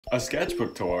A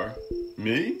sketchbook tour?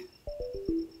 Me?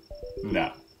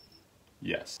 No.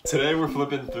 Yes. Today we're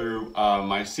flipping through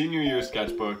my senior year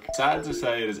sketchbook. Sad to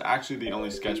say, it is actually the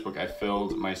only sketchbook I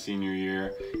filled my senior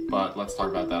year, but let's talk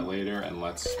about that later and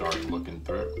let's start looking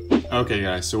through. Okay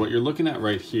guys, so what you're looking at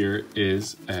right here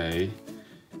is a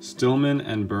Stillman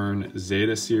and Byrne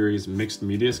Zeta series mixed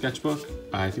media sketchbook.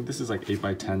 I think this is like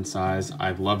 8x10 size.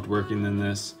 I've loved working in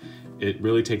this. It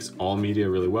really takes all media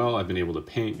really well. I've been able to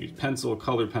paint, use pencil,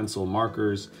 colored pencil,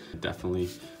 markers. Definitely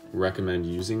recommend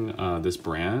using this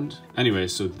brand. Anyway,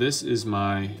 so this is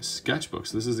my sketchbook.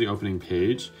 So this is the opening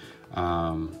page.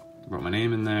 Wrote my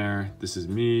name in there. This is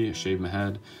me, I shaved my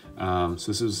head.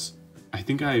 So this is, I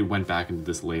think I went back into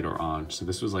this later on. So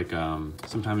this was like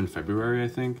sometime in February, I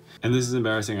think. And this is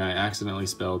embarrassing. I accidentally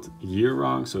spelled year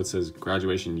wrong. So it says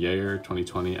graduation year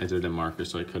 2020. I did it in marker,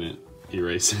 so I couldn't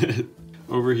erase it.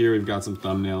 Over here, we've got some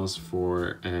thumbnails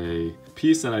for a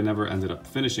piece that I never ended up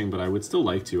finishing, but I would still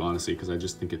like to, honestly, because I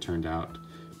just think it turned out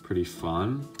pretty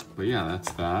fun. But yeah,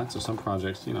 that's that. So some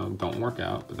projects, you know, don't work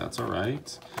out, but that's all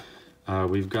right.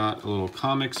 We've got a little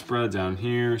comic spread down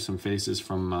here, some faces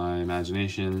from my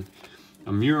imagination,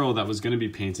 a mural that was going to be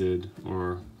painted,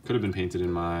 or could have been painted in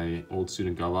my old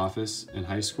student gov office in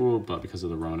high school, but because of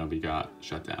the Rona, we got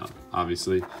shut down,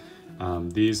 obviously.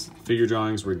 These figure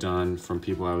drawings were done from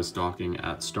people I was stalking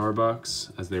at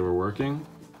Starbucks as they were working.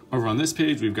 Over on this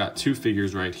page, we've got two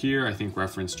figures right here, I think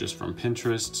referenced just from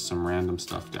Pinterest, some random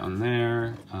stuff down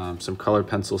there, some colored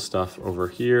pencil stuff over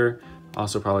here,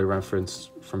 also probably referenced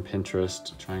from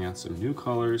Pinterest, trying out some new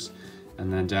colors.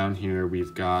 And then down here,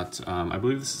 we've got, I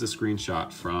believe this is a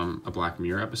screenshot from a Black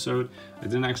Mirror episode. I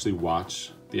didn't actually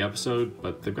watch the episode,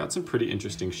 but they've got some pretty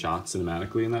interesting shots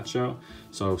cinematically in that show.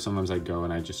 So sometimes I go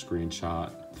and I just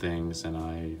screenshot things and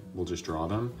I will just draw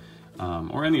them.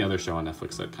 Or any other show on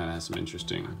Netflix that kind of has some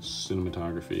interesting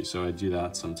cinematography. So I do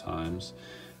that sometimes.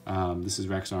 This is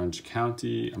Rex Orange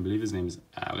County. I believe his name is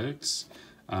Alex.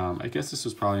 I guess this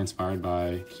was probably inspired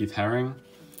by Keith Haring.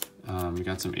 We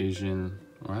got some Asian,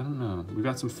 or I don't know. We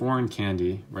got some foreign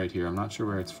candy right here. I'm not sure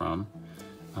where it's from.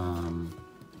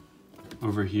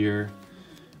 Over here,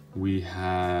 we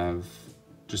have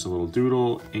just a little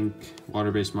doodle, ink,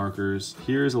 water-based markers.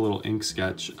 Here's a little ink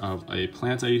sketch of a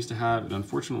plant I used to have. It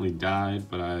unfortunately died,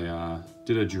 but I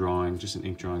did a drawing, just an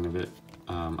ink drawing of it,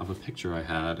 of a picture I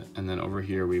had. And then over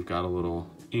here, we've got a little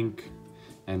ink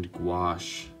and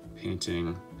gouache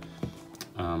painting,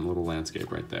 little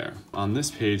landscape right there. On this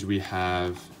page, we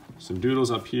have some doodles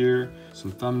up here,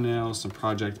 some thumbnails, some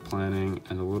project planning,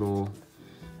 and a little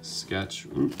sketch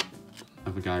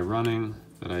of a guy running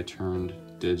that I turned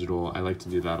digital. I like to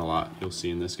do that a lot. You'll see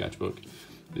in this sketchbook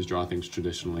is draw things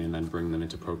traditionally and then bring them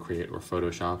into Procreate or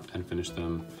Photoshop and finish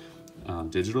them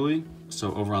digitally.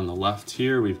 So over on the left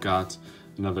here, we've got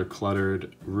another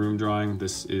cluttered room drawing.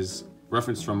 This is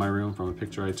referenced from my room from a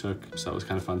picture I took. So that was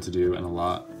kind of fun to do, and a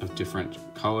lot of different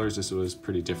colors. This was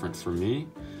pretty different for me.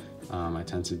 I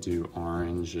tend to do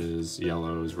oranges,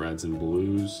 yellows, reds, and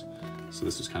blues. So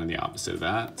this was kind of the opposite of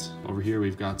that. Over here,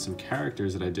 we've got some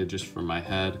characters that I did just from my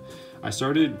head. I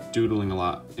started doodling a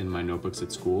lot in my notebooks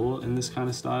at school in this kind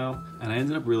of style, and I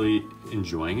ended up really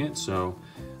enjoying it. So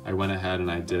I went ahead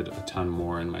and I did a ton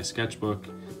more in my sketchbook,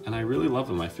 and I really love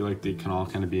them. I feel like they can all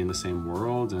kind of be in the same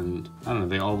world, and I don't know,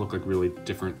 they all look like really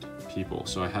different people.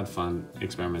 So I had fun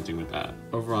experimenting with that.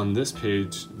 Over on this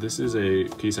page, this is a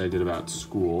piece I did about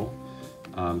school.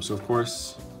 So of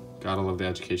course, gotta love the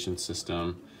education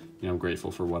system. You know, I'm grateful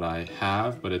for what I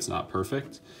have, but it's not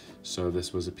perfect. So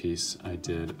this was a piece I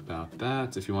did about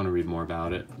that. If you want to read more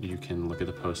about it, you can look at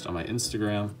the post on my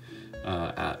Instagram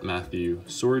at Matthew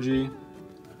Sorgie.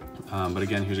 But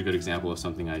again, here's a good example of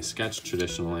something I sketched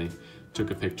traditionally,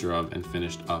 took a picture of, and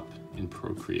finished up in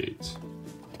Procreate.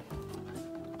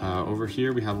 Over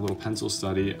here, we have a little pencil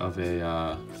study of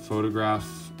a photograph.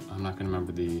 I'm not going to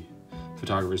remember the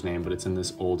photographer's name, but it's in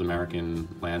this old American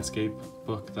landscape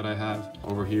book that I have.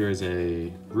 Over here is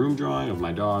a room drawing of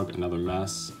my dog, another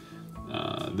mess.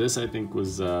 This I think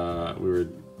was, we were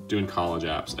doing college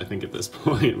apps, I think at this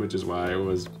point, which is why I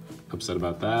was upset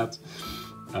about that.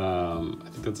 I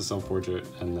think that's a self-portrait,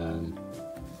 and then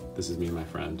this is me and my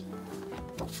friend.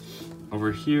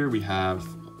 Over here we have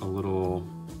a little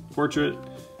portrait,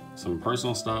 some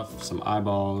personal stuff, some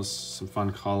eyeballs, some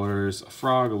fun colors, a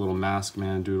frog, a little mask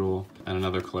man doodle, and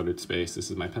another cluttered space. This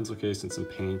is my pencil case and some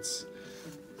paints,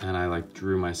 and I like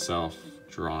drew myself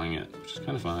drawing it, which is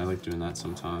kind of fun. I like doing that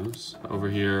sometimes. Over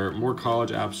here, more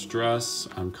college app stress.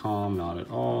 I'm calm, not at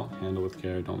all. Handle with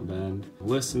care, don't bend.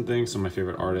 Lists and things, some of my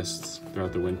favorite artists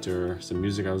throughout the winter, some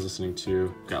music I was listening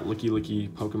to. Got Licky Licky,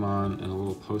 Pokemon, and a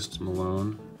little Post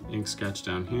Malone ink sketch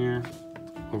down here.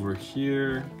 Over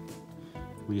here,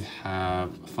 we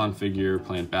have a fun figure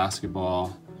playing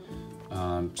basketball.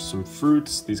 Some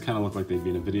fruits. These kind of look like they'd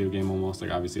be in a video game almost.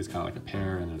 Like obviously it's kind of like a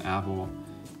pear and an apple,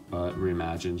 but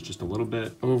reimagined just a little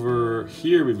bit. Over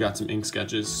here, we've got some ink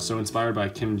sketches. So inspired by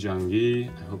Kim Jung-gi.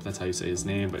 I hope that's how you say his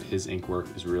name, but his ink work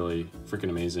is really freaking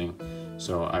amazing.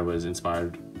 So I was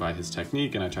inspired by his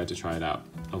technique and I tried to try it out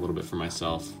a little bit for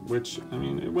myself, which, I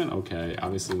mean, it went okay.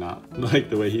 Obviously not like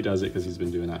the way he does it because he's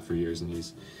been doing that for years and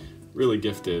he's really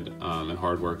gifted and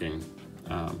hardworking.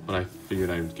 But I figured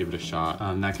I'd give it a shot.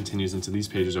 That continues into these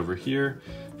pages over here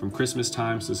from Christmas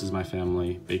time. So this is my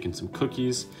family baking some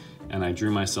cookies and I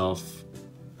drew myself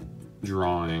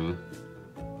drawing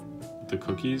the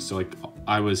cookies. So like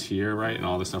I was here, right? And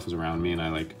all this stuff was around me and I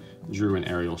like drew an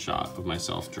aerial shot of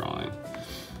myself drawing.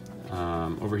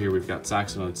 Over here we've got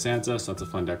Saxophone Santa, so that's a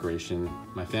fun decoration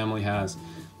my family has.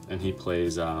 And he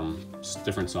plays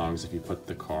different songs if you put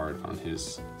the card on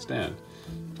his stand.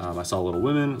 I saw Little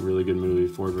Women, really good movie,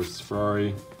 Ford versus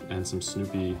Ferrari, and some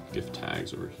Snoopy gift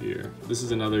tags over here. This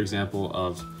is another example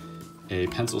of a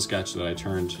pencil sketch that I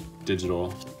turned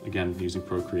digital, again, using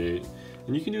Procreate.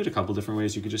 And you can do it a couple different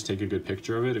ways. You could just take a good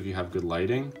picture of it if you have good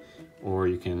lighting, or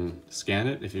you can scan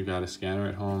it if you've got a scanner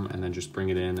at home and then just bring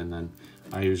it in. And then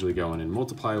I usually go in and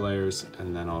multiply layers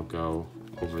and then I'll go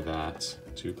over that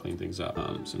to clean things up.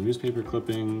 Some newspaper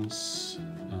clippings,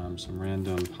 some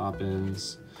random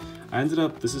pop-ins. I ended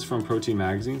up, this is from Protein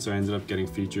Magazine, so I ended up getting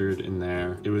featured in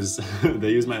there. It was,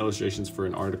 they used my illustrations for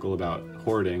an article about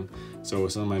hoarding, so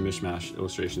some of my mishmash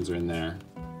illustrations are in there,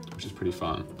 which is pretty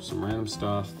fun. Some random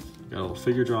stuff. Got a little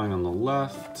figure drawing on the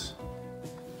left,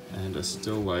 and a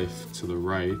still life to the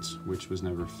right, which was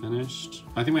never finished.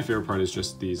 I think my favorite part is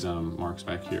just these marks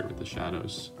back here with the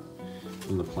shadows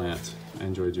from the plant. I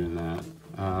enjoy doing that.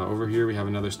 Over here we have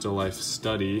another still life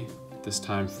study, this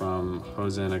time from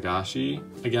Jose Nagashi.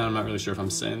 Again, I'm not really sure if I'm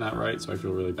saying that right, so I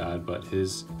feel really bad, but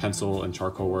his pencil and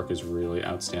charcoal work is really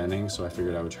outstanding, so I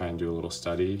figured I would try and do a little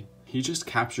study. He just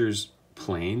captures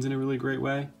planes in a really great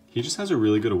way. He just has a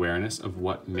really good awareness of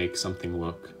what makes something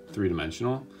look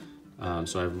three-dimensional.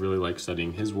 So I really like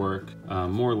studying his work.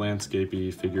 More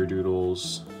landscapey figure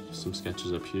doodles, some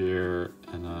sketches up here,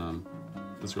 and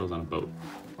this girl's on a boat.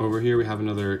 Over here we have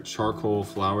another charcoal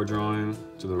flower drawing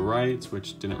to the right,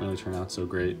 which didn't really turn out so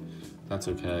great. That's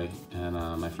okay. And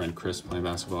my friend Chris playing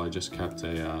basketball, I just kept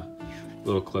a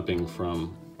little clipping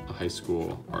from a high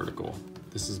school article.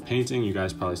 This is a painting. You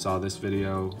guys probably saw this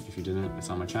video. If you didn't, it's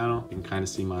on my channel. You can kind of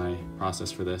see my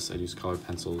process for this. I use colored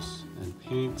pencils and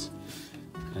paint.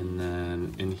 And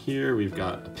then in here, we've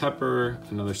got a pepper,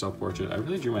 another self-portrait. I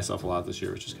really drew myself a lot this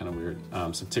year, which is kind of weird.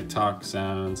 Some TikTok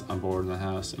sounds, I'm bored in the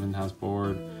house, I'm in the house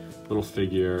bored, little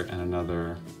figure, and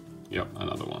another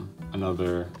one.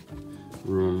 Another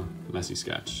room messy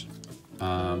sketch.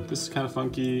 This is kind of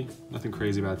funky, nothing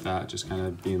crazy about that, just kind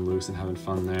of being loose and having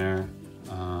fun there.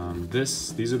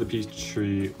 These are the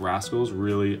Peachtree Rascals,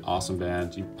 really awesome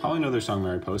band. You probably know their song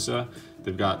Mariposa.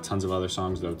 They've got tons of other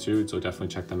songs though too, so definitely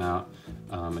check them out.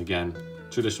 Again,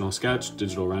 traditional sketch,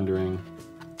 digital rendering.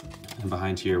 And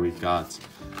behind here we've got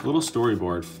a little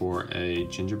storyboard for a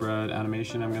gingerbread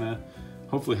animation I'm gonna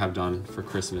hopefully have done for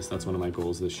Christmas. That's one of my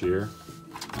goals this year.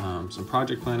 Some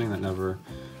project planning that never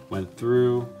went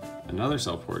through. Another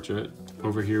self-portrait.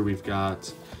 Over here we've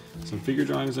got some figure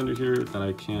drawings under here that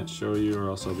I can't show you or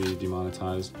else I'll be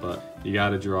demonetized, but you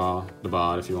gotta draw the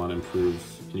bod if you want to improve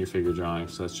in your figure drawing,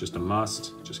 so that's just a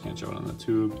must. Just can't show it on the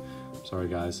tube. Sorry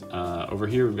guys. Over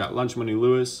here we've got Lunch Money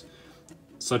Lewis.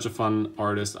 Such a fun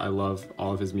artist. I love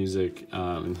all of his music.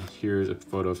 And here's a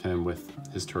photo of him with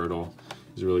his turtle.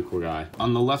 He's a really cool guy.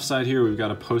 On the left side here, we've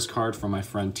got a postcard from my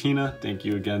friend Tina. Thank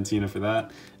you again, Tina, for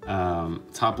that.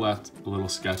 Top left, a little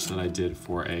sketch that I did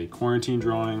for a quarantine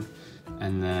drawing.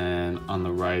 And then on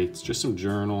the right, just some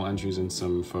journal entries and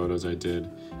some photos I did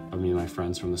of me and my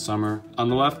friends from the summer. On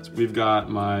the left, we've got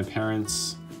my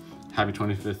parents' happy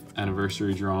 25th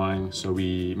anniversary drawing. So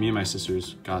me and my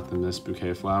sisters got them this bouquet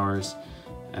of flowers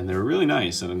and they were really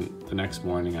nice. And the next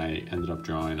morning I ended up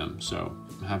drawing them. So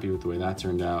I'm happy with the way that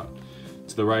turned out.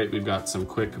 To the right, we've got some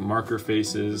quick marker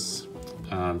faces,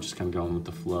 just kind of going with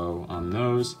the flow on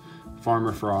those.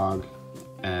 Farmer Frog,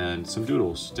 and some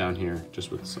doodles down here,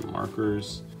 just with some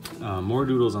markers. More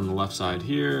doodles on the left side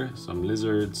here, some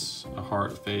lizards, a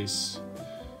heart face,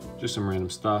 just some random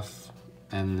stuff.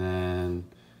 And then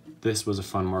this was a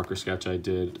fun marker sketch I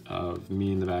did of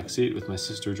me in the back seat with my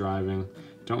sister driving.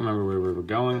 Don't remember where we were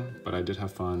going, but I did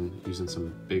have fun using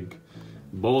some big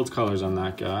bold colors on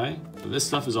that guy. This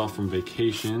stuff is all from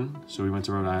vacation. So we went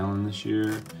to Rhode Island this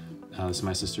year. This is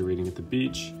my sister reading at the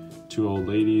beach. Two old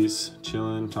ladies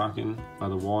chilling, talking by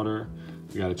the water.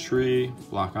 We got a tree,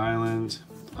 Block Island,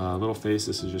 a little face,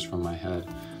 this is just from my head,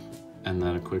 and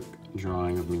then a quick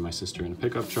drawing of me and my sister in a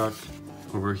pickup truck.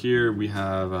 Over here we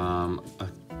have a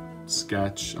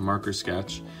marker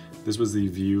sketch. This was the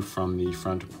view from the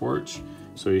front porch.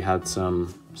 So you had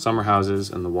some summer houses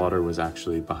and the water was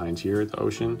actually behind here at the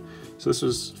ocean. So this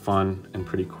was fun and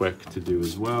pretty quick to do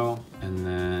as well. And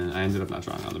then I ended up not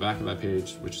drawing on the back of that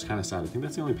page, which is kind of sad. I think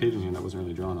that's the only page in here that wasn't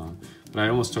really drawn on. But I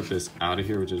almost took this out of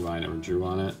here, which is why I never drew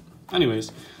on it.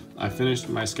 Anyways, I finished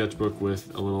my sketchbook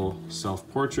with a little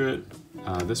self-portrait.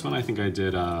 This one I think I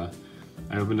did, I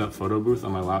opened up Photo Booth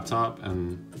on my laptop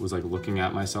and was like looking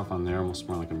at myself on there, almost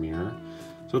more like a mirror.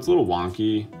 So it's a little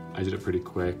wonky. I did it pretty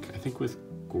quick, I think with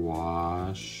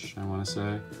gouache, I want to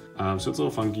say. So it's a little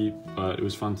funky, but it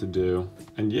was fun to do.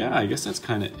 And yeah, I guess that's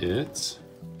kind of it.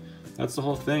 That's the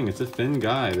whole thing. It's a thin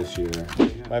guy this year.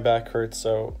 My back hurts,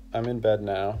 so I'm in bed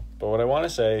now. But what I want to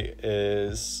say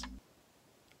is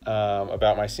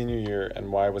about my senior year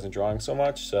and why I wasn't drawing so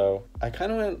much. So I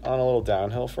kind of went on a little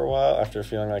downhill for a while after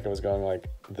feeling like I was going like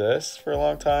this for a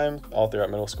long time, all throughout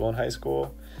middle school and high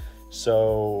school.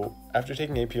 So after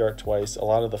taking AP Art twice, a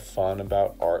lot of the fun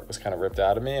about art was kind of ripped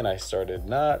out of me and I started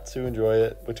not to enjoy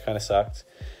it, which kind of sucked.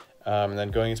 And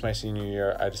then going into my senior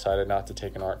year, I decided not to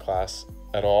take an art class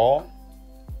at all,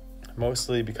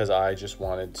 mostly because I just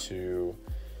wanted to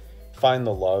find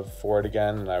the love for it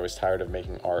again, and I was tired of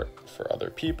making art for other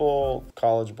people,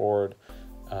 College Board,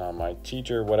 my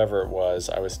teacher, whatever it was.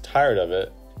 I was tired of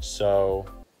it, so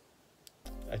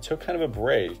I took kind of a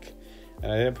break.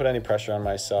 And I didn't put any pressure on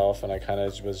myself, and I kind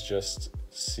of was just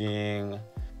seeing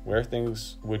where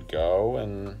things would go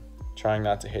and trying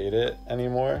not to hate it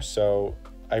anymore. So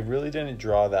I really didn't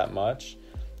draw that much.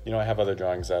 You know, I have other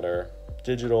drawings that are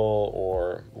digital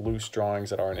or loose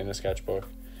drawings that aren't in a sketchbook,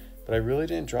 but I really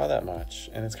didn't draw that much.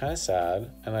 And it's kind of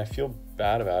sad, and I feel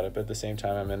bad about it, but at the same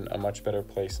time, I'm in a much better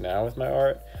place now with my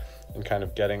art and kind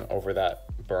of getting over that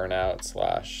burnout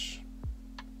slash,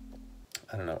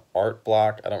 I don't know, art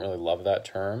block. I don't really love that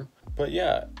term. But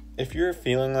yeah, if you're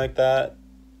feeling like that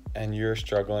and you're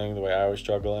struggling the way I was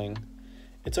struggling,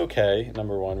 it's okay.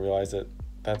 Number one, realize that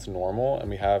that's normal and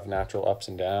we have natural ups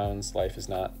and downs. Life is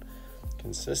not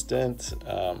consistent.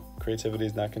 Creativity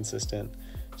is not consistent.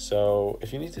 So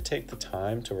if you need to take the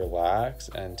time to relax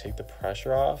and take the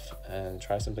pressure off and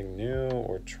try something new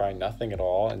or try nothing at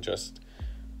all and just,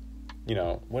 you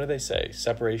know, what do they say?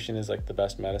 Separation is like the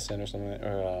best medicine or something,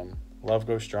 or love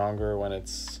goes stronger when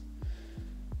it's,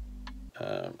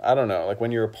 I don't know, like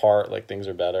when you're apart, like things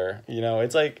are better. You know,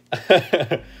 it's like,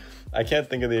 I can't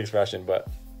think of the expression, but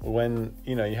when,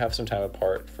 you know, you have some time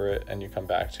apart for it and you come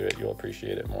back to it, you'll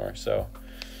appreciate it more. So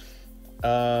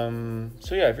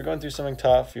yeah, if you're going through something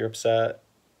tough, you're upset,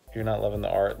 you're not loving the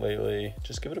art lately,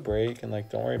 just give it a break and like,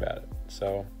 don't worry about it.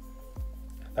 So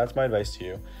that's my advice to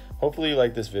you. Hopefully you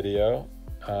like this video.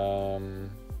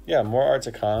 Yeah, more art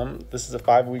to come. This is a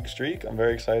 5-week streak. I'm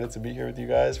very excited to be here with you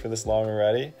guys for this long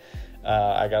already.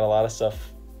 I got a lot of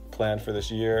stuff planned for this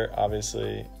year.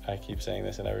 Obviously, I keep saying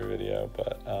this in every video,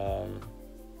 but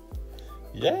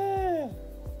yeah.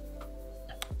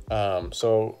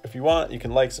 So if you want, you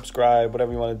can like, subscribe,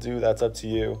 whatever you want to do, that's up to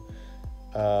you.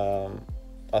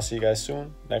 I'll see you guys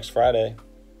soon, next Friday.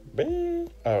 Bye.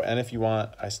 Oh, and if you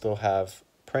want, I still have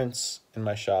prints in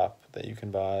my shop that you can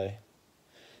buy.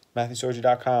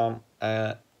 MatthewSorgie.com.